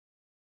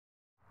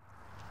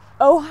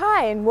Oh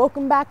hi, and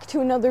welcome back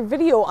to another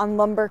video on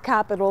Lumber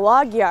Capital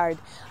Log Yard.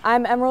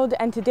 I'm Emerald,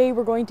 and today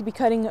we're going to be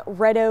cutting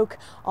red oak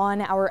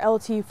on our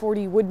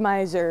LT40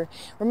 Wood-Mizer.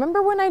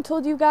 Remember when I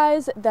told you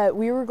guys that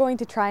we were going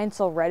to try and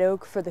sell red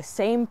oak for the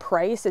same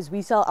price as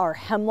we sell our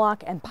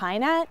hemlock and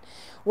pine at?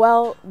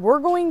 Well, we're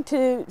going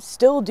to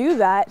still do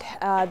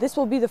that. This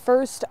will be the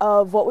first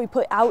of what we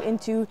put out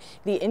into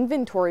the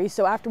inventory.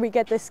 So after we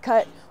get this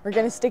cut, we're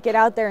going to stick it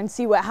out there and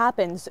see what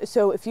happens.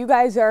 So if you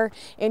guys are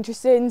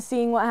interested in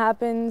seeing what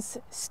happens,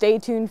 stay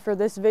tuned for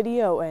this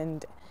video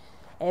and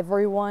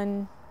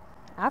everyone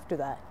after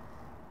that.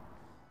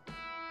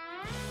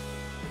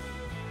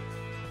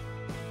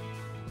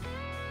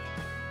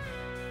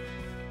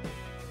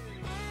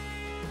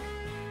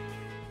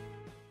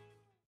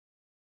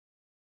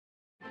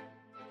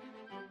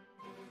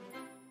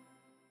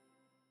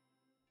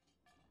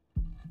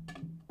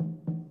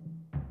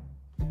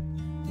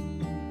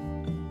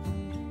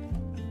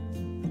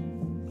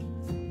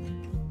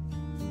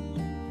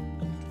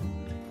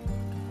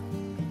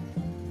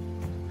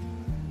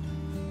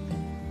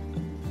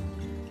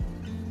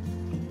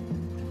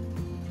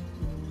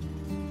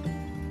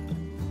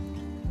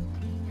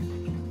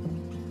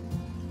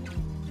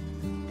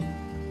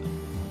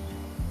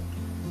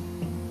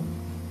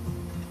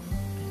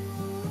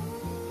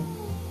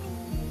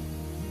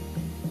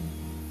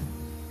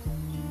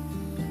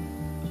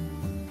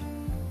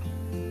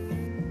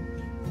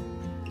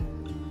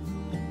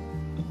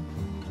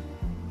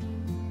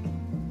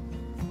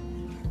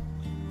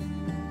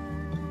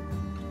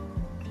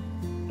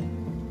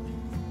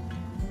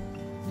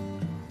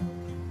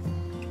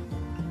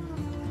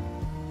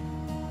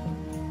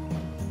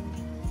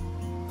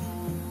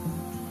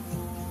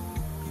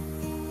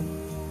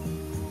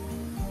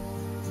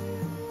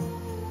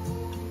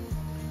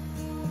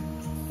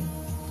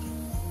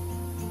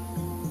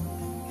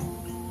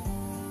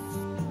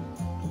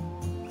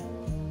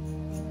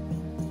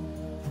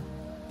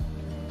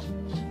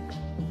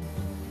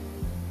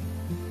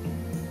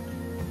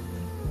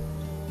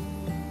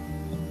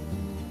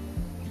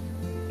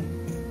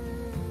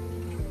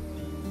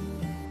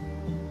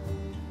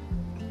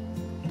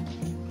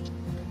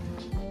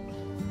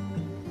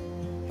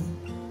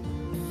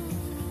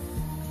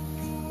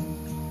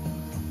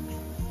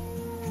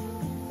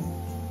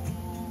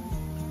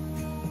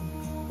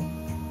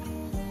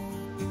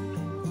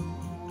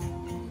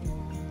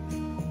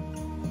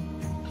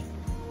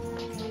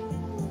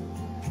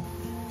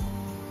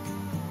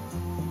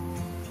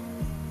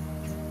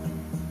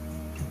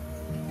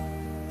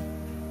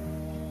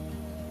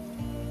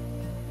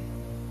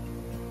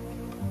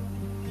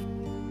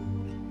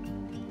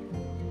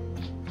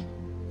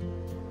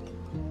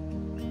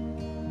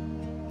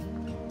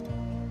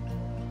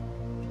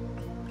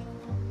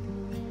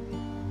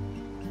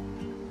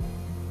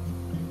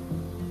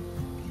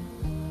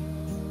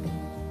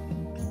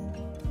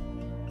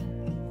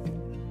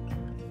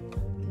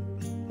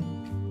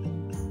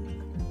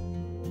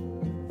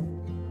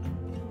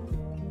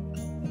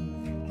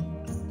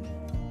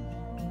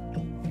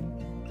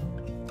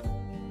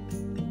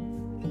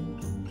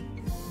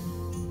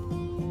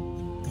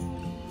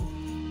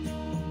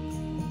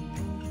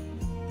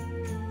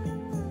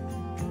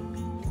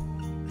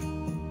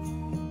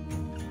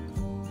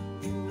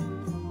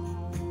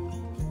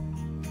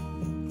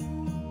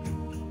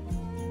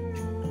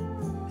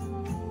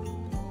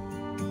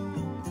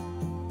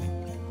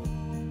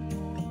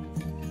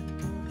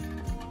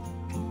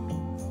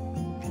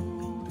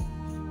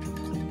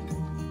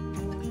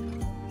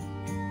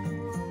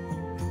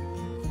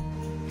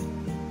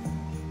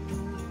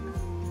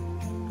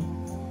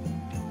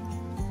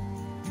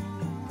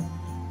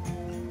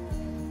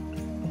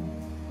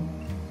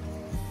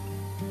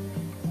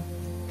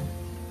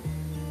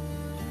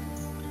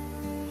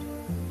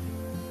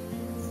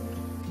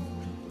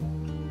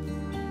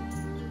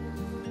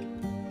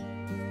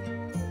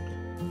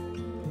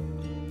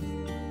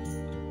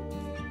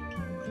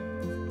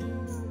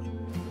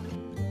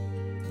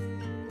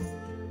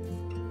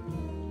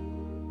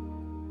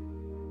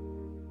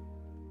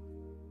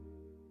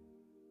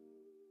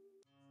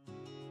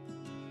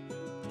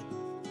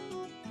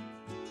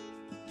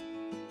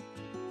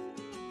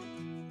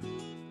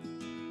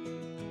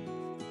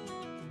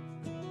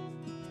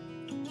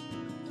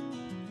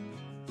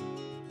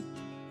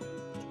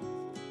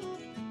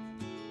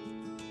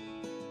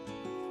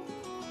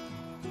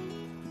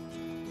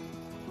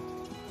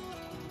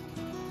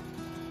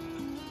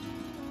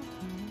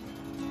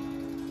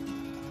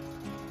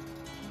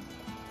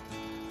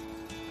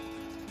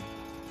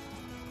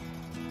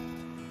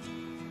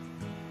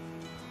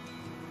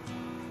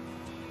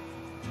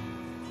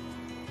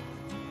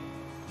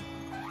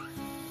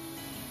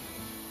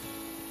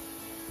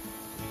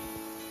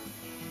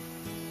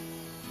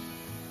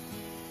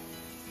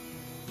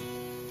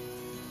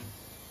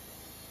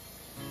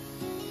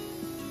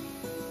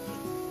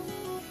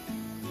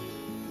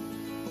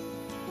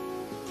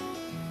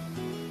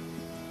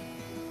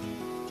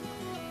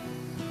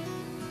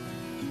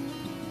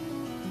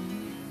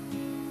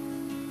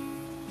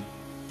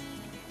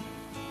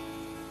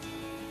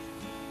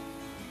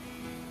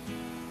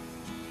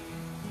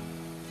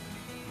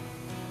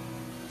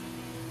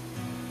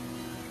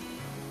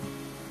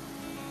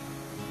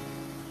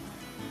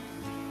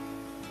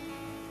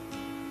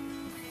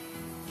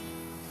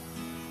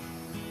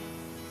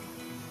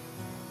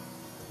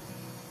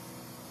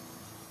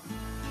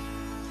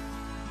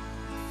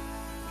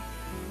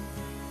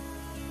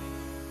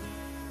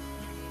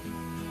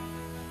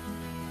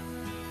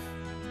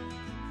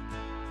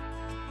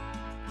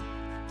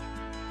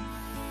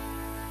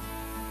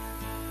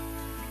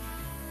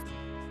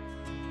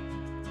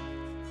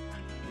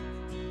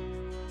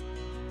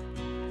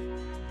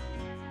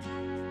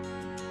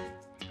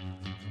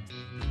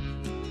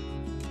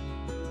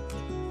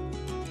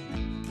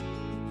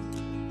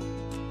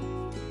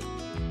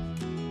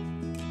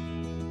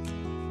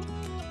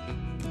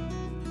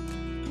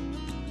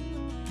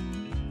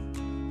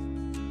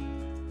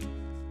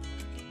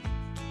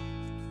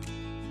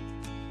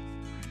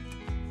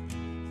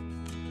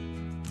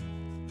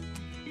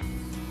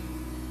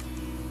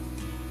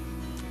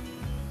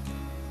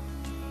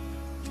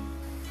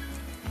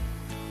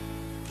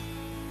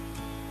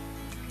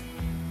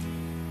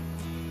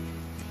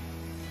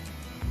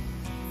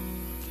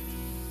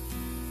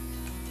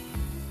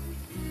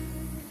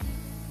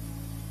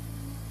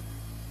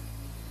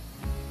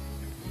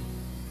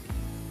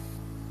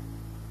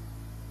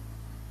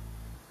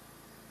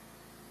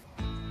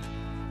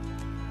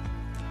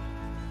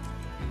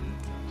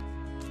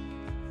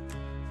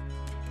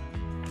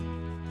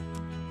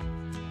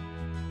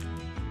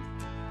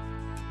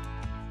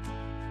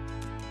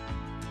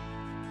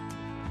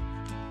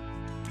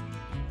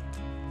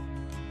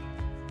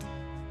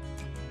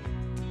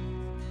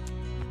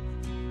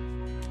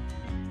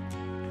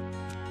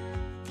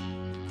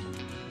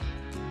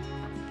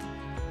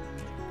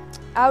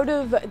 out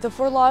of the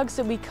 4 logs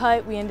that we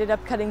cut, we ended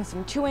up cutting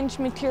some 2-inch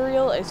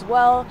material as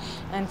well,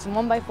 and some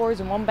 1x4s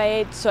and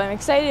 1x8s. So I'm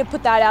excited to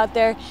put that out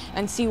there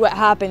and see what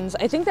happens.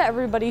 I think that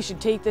everybody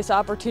should take this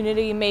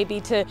opportunity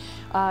maybe to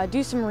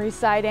do some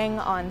residing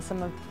on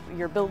some of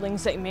your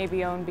buildings that you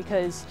maybe own,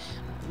 because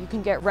you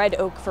can get red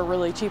oak for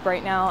really cheap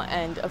right now,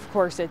 and of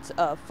course it's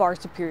a far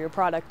superior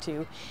product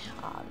to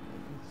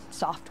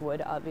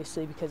softwood,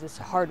 obviously, because it's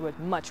hardwood,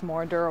 much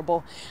more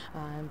durable.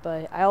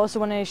 But I also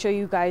wanted to show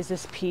you guys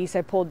this piece.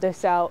 I pulled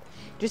this out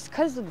just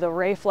because of the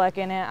ray fleck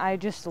in it. I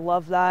just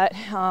love that.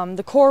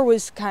 The core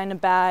was kind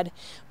of bad,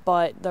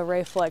 but the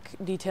ray fleck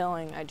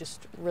detailing, I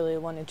just really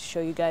wanted to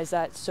show you guys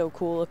that. It's so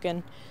cool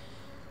looking.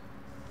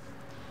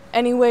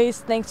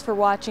 Anyways, thanks for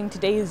watching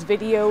today's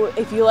video.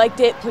 If you liked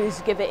it,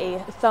 please give it a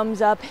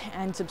thumbs up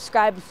and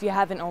subscribe if you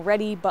haven't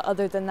already. But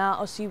other than that,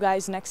 I'll see you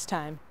guys next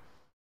time.